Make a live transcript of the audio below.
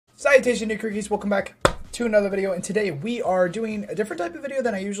Salutation, new cookies. Welcome back to another video, and today we are doing a different type of video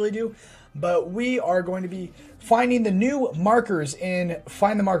than I usually do, but we are going to be finding the new markers in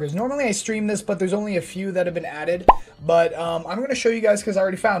Find the Markers. Normally I stream this, but there's only a few that have been added, but I'm going to show you guys because I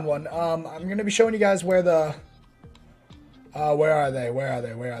already found one. I'm going to be showing you guys where the... where are they?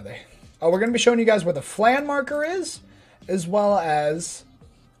 Oh, we're going to be showing you guys where the Flan marker is, as well as...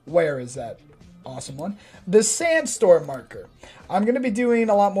 Where is that? Awesome one. The Sandstorm marker. I'm going to be doing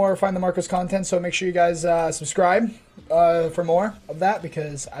a lot more Find the Markers content, so make sure you guys subscribe for more of that,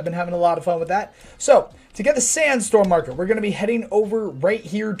 because I've been having a lot of fun with that. So, to get the Sandstorm marker, we're going to be heading over right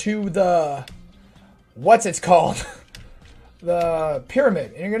here to the... What's it called? The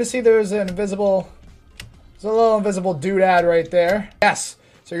pyramid. And you're going to see there's an invisible... There's a little invisible doodad right there. Yes.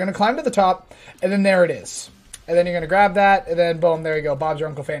 So you're going to climb to the top, and then there it is. And then you're going to grab that, and then boom, there you go. Bob's your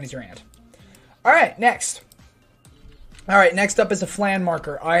Uncle, Fanny's your aunt. Alright, next. Alright, next up is a Flan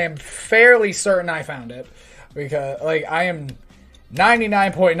marker. I am fairly certain I found it. Because, like, I am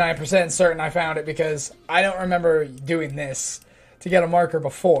 99.9% certain I found it because I don't remember doing this to get a marker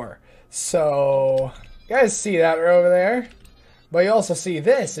before. So, you guys see that right over there? But you also see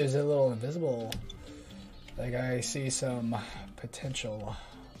this. There's a little invisible... Like, I see some potential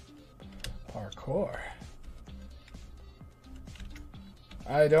parkour.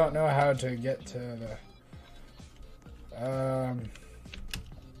 I don't know how to get to the...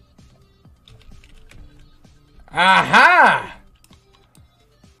 Aha!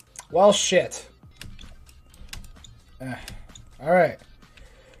 Well, shit. Alright.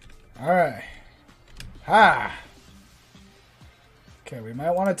 Alright. Ha! Okay, we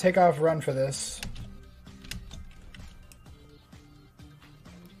might want to take off run for this.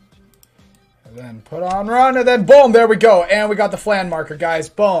 And then put on run, and then boom, there we go. And we got the Flan marker, guys.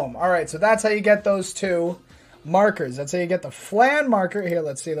 Boom. Alright, so that's how you get those two markers. That's how you get the Flan marker. Here,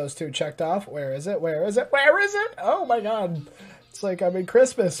 let's see those two checked off. Where is it? Where is it? Where is it? Oh my god. It's like I'm in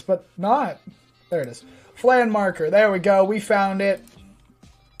Christmas, but not. There it is. Flan marker. There we go. We found it.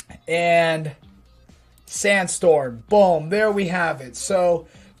 And Sandstorm. Boom. There we have it. So,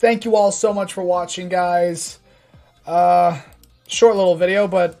 thank you all so much for watching, guys. Short little video,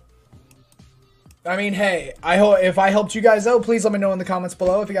 but I mean, hey, if I helped you guys out, please let me know in the comments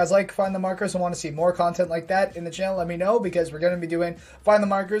below. If you guys like Find the Markers and want to see more content like that in the channel, let me know, because we're going to be doing Find the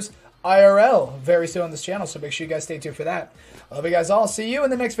Markers IRL very soon on this channel, so make sure you guys stay tuned for that. I love you guys all. See you in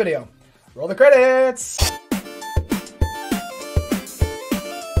the next video. Roll the credits!